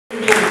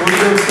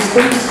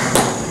questions?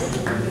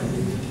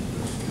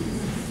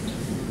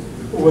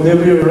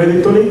 Whenever you're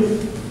ready, Tony.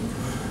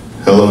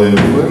 Hello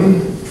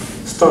everyone.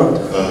 Start.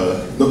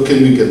 No,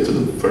 can we get to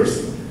the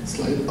first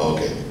slide?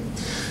 Okay.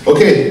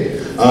 Okay.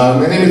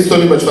 My name is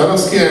Tony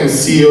Bachvarovsky. I'm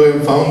CEO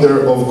and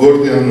founder of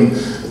Gordian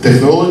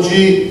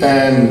Technology,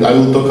 and I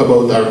will talk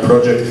about our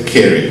project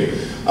Carrie.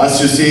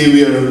 As you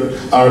see,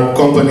 our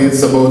company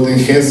is about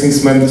enhancing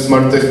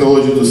smart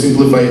technology to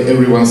simplify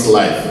everyone's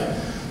life.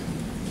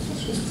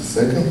 Just a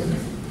second.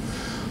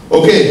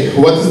 Okay,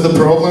 what is the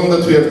problem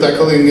that we are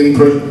tackling in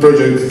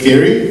Project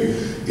Carrie?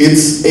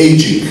 It's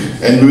aging,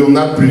 and we will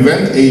not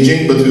prevent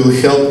aging, but we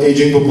will help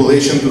aging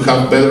population to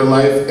have better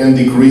life and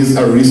decrease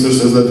our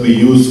resources that we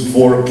use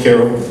for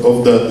care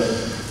of the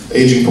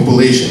aging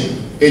population.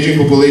 Aging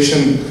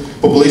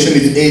population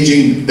is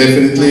aging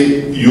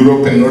definitely.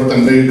 Europe and North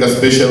America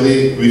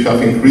especially, we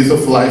have increase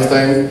of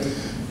lifetime,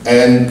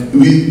 and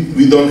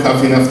we don't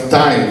have enough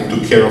time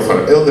to care of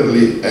our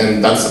elderly,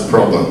 and that's a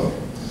problem.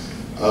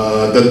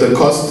 That the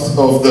cost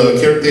of the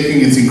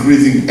caretaking is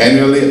increasing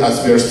annually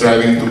as we are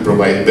striving to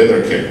provide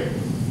better care.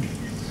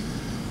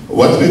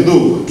 What we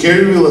do,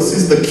 Carrie will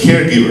assist the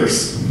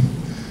caregivers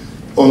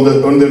on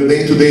their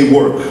day-to-day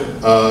work.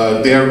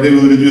 They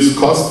will reduce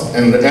cost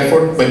and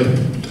effort,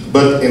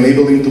 but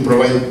enabling to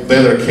provide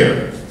better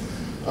care.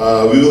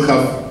 We will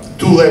have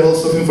two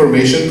levels of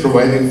information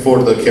providing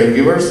for the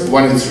caregivers.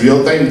 One is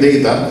real-time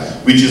data,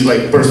 which is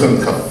like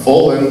person have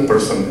fallen,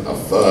 person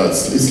have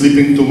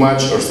sleeping too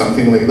much or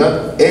something like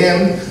that,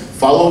 and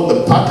follow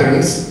the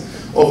patterns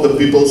of the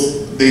people's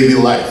daily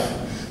life.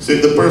 So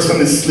if the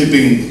person is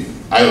sleeping,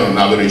 I don't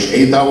know, on average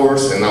 8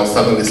 hours, and now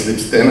suddenly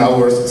sleeps 10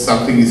 hours,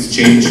 something is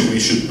changed, the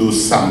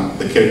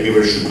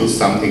caregiver should do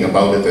something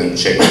about it and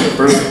check on the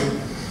person.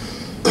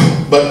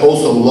 But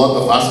also a lot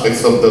of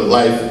aspects of the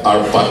life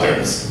are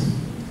patterns.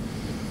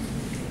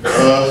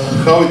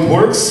 How it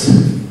works,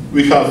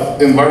 we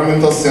have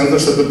environmental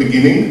sensors at the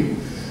beginning.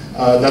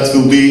 That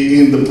will be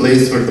in the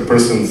place where the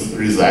persons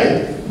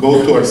reside.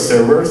 Go to our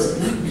servers,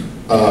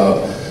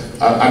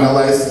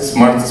 analyze,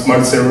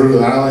 smart server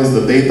will analyze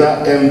the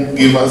data and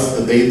give us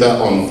the data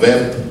on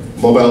web,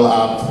 mobile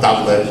app,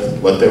 tablet,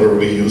 whatever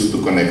we use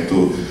to connect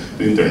to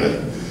the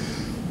internet.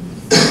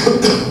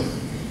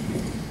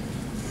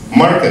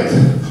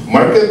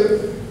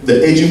 Market,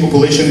 the aging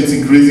population is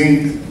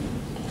increasing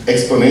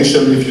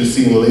exponentially if you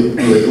see in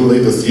the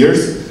latest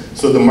years.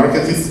 So the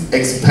market is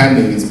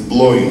expanding, it's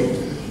blowing.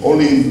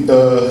 Only in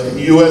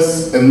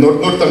US and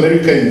North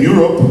America and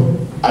Europe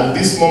at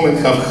this moment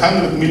have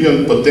 100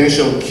 million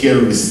potential care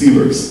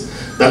receivers.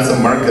 That's a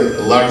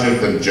market larger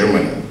than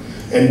Germany.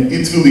 And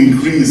it will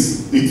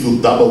increase, it will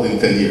double in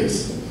 10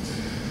 years.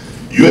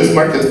 US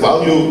market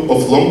value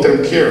of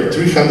long-term care,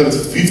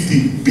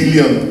 $350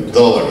 billion.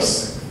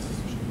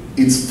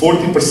 It's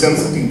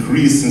 40%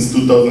 increase since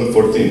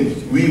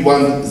 2014. We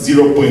want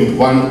 0.1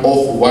 of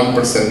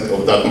 1%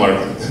 of that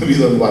market. We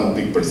don't want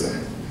big percent.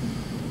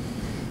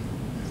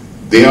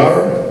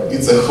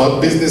 It's a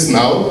hot business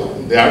now.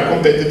 There are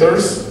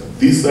competitors.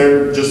 These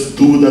are just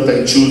two that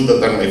I choose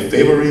that are my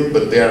favorite,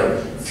 but there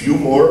are few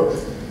more.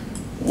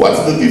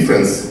 What's the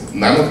difference?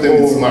 None of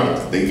them is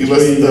smart. They give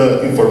us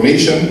the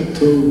information,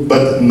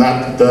 but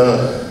not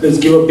the... Let's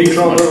give a big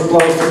round of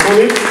applause for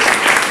Tony.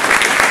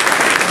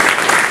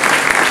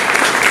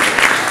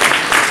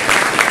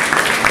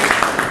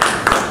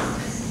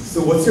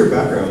 So what's your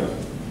background?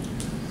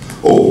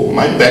 Oh,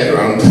 my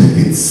background,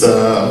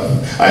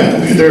 I'm a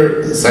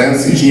computer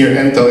science engineer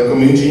and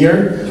telecom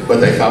engineer,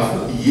 but I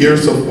have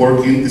years of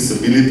work in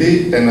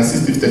disability and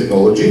assistive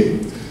technology.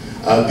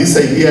 This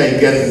idea I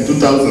get in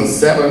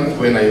 2007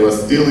 when I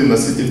was still in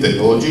assistive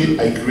technology.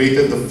 I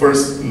created the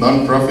first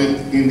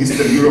non-profit in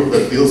Eastern Europe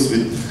that deals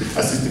with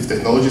assistive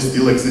technology,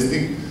 still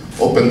existing,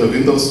 Open the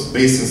Windows,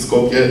 based in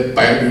Skopje,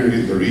 pioneer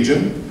in the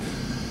region.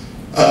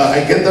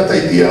 I get that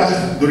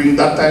idea. During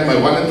that time I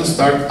wanted to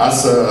start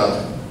as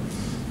a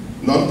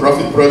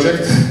non-profit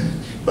project,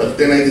 but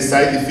then I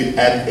decided if we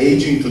add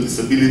aging to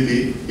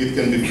disability, it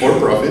can be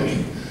for-profit.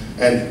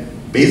 And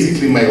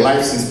basically my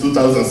life since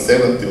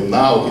 2007 till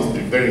now is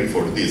preparing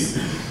for this.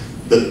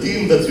 The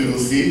team that you will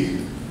see,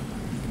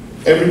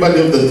 everybody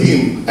of the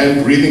team,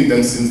 I'm breeding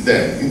them since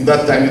then. In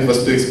that time it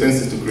was too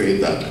expensive to create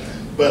that.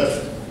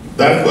 But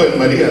Darko and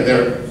Maria,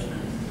 they're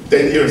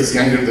 10 years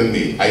younger than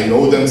me. I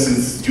know them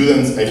since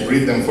students, I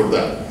breed them for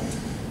that.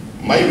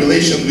 My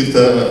relation with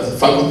the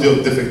Faculty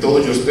of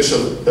Defectology or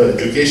Special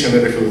Education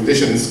and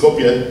Rehabilitation in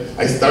Skopje,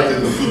 I started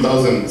in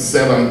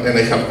 2007 and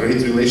I have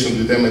great relations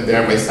with them and they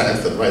are my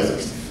science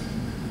advisors.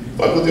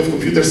 Faculty of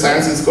Computer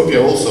Science in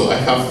Skopje also, I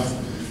have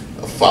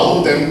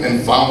followed them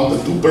and found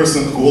the 2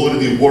 persons who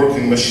already work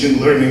in machine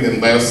learning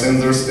and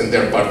biosensors and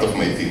they're part of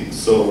my team.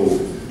 So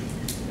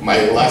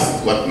my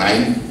last, 9,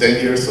 10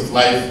 years of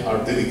life are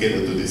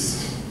dedicated to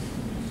this.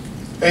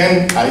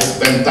 And I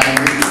spend time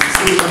with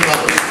Silicon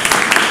Valley.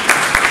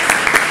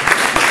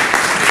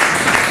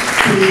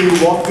 Can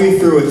you walk me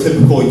through a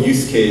typical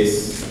use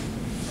case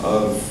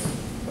of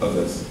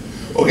this?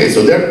 Okay,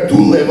 so there are 2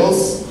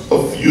 levels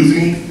of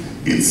using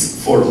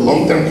It's for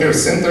long-term care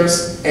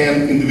centers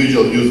and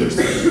individual users.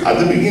 At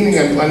the beginning,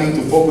 I'm planning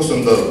to focus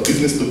on the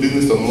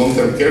business-to-business on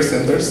long-term care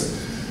centers.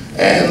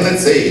 And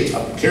let's say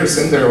a care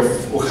center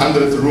of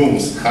 100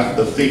 rooms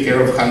that take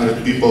care of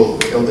 100 people,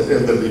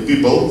 elderly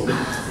people,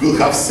 will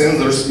have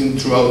sensors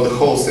throughout the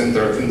whole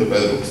center in the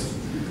bedrooms.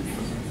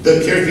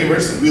 The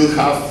caregivers will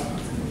have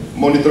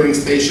monitoring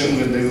station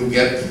where they will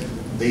get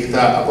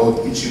data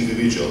about each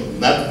individual,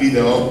 not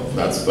video,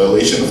 that's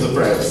violation of the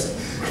privacy.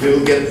 They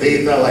will get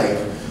data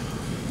like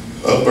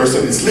a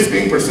person is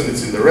sleeping, person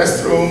is in the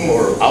restroom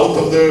or out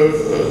of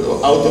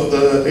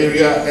the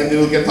area, and they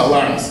will get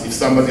alarms. If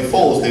somebody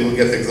falls, they will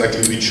get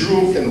exactly which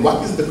room and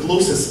what is the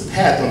closest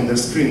pad on their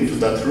screen to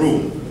that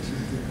room.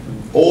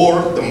 Or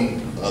the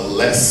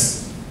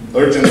less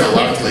urgent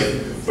alarms,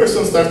 like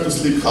person starts to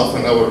sleep half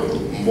an hour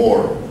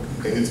more,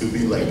 and it will be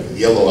like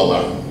yellow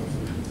alarm.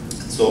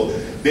 So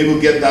they will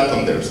get that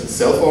on their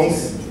cell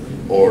phones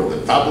or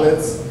the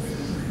tablets.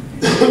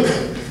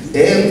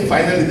 And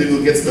finally, they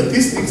will get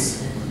statistics,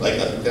 like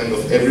at the end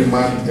of every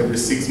month, every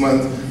 6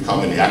 months, how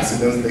many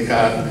accidents they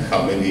had,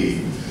 how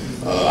many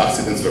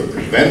accidents were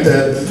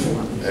prevented,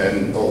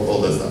 and all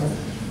that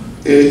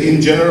stuff. In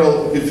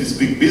general, if you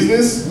speak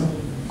business,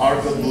 our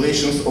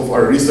calculations of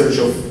our research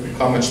of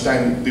how much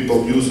time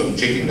people use on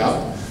checking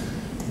up,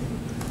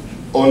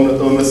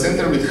 on a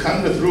center with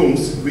 100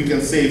 rooms, we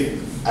can save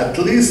at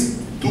least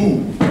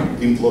 2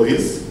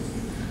 employees.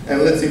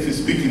 And let's say if you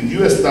speak in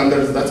US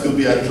standards, that will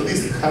be at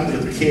least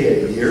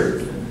 100K a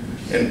year.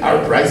 And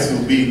our price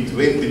will be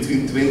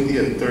between 20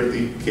 and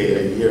 30K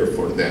a year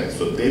for them.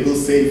 So they will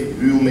save,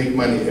 we will make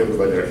money,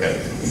 everybody are happy.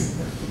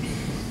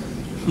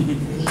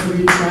 Have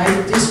you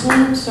tried this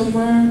one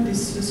somewhere,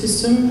 this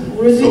system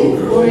already?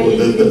 Or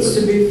it needs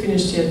to be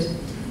finished yet?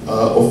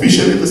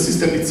 Officially, the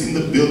system is in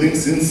the building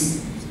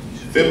since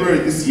February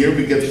this year.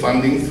 We get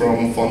funding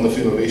from Fund of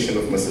Innovation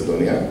of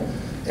Macedonia.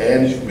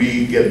 And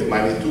we get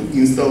money to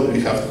install.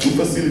 We have 2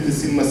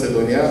 facilities in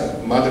Macedonia,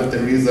 Mother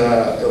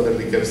Teresa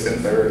Elderly Care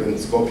Center in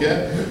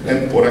Skopje,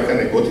 and Poraka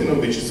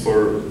Negotino, which is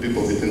for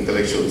people with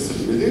intellectual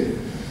disability.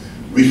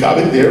 We have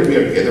it there, we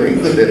are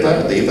gathering the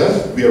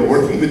data. We are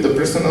working with the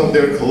personnel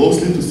there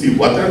closely to see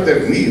what are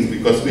their needs,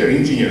 because we are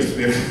engineers.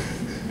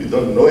 We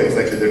don't know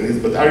exactly their needs,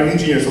 but our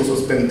engineers also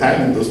spend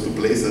time in those 2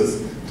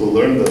 places to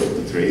learn the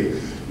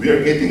trade. We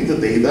are getting the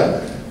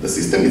data. The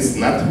system is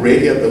not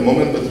ready at the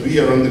moment, but we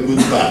are on the good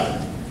path.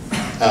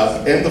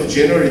 End of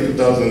January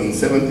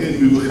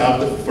 2017, we will have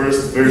the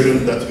first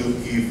version that will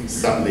give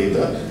some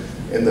data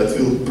and that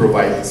will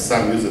provide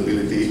some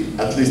usability,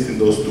 at least in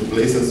those 2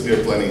 places. We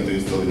are planning to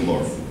install it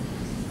more.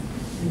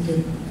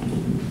 Okay.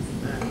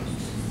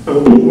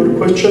 One more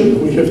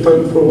question. We have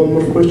time for one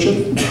more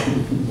question.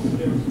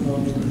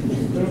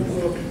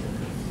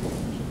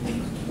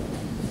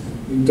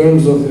 In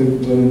terms of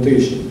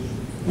implementation,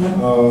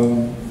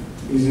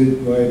 is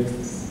it like,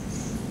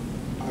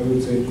 I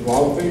would say,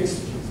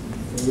 cloud-based,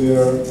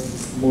 where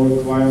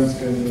more clients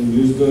can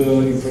use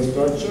the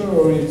infrastructure,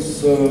 or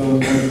it's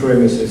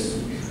on-premises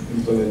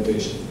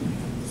implementation?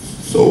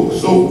 So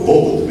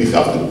both. We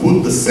have to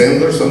put the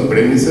sensors on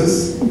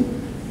premises.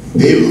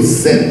 They will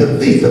send the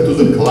data to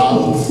the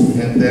cloud,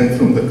 and then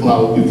from the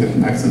cloud you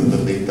can access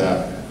the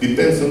data.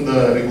 Depends on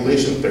the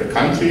regulation per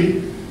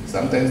country.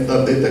 Sometimes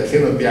that data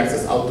cannot be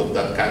accessed out of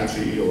that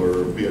country,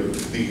 or we are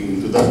digging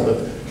into that,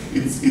 but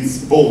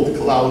it's both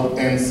cloud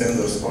and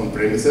sensors on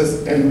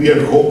premises, and we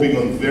are hoping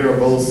on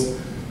wearables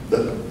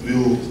that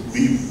will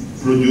be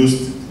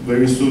produced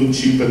very soon,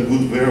 cheap and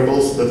good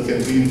wearables that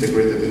can be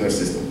integrated in our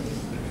system.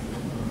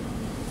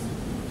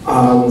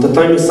 The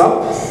time is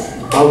up.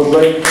 I would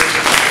like to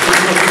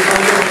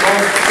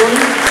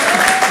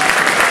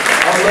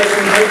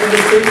invite to the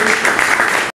stage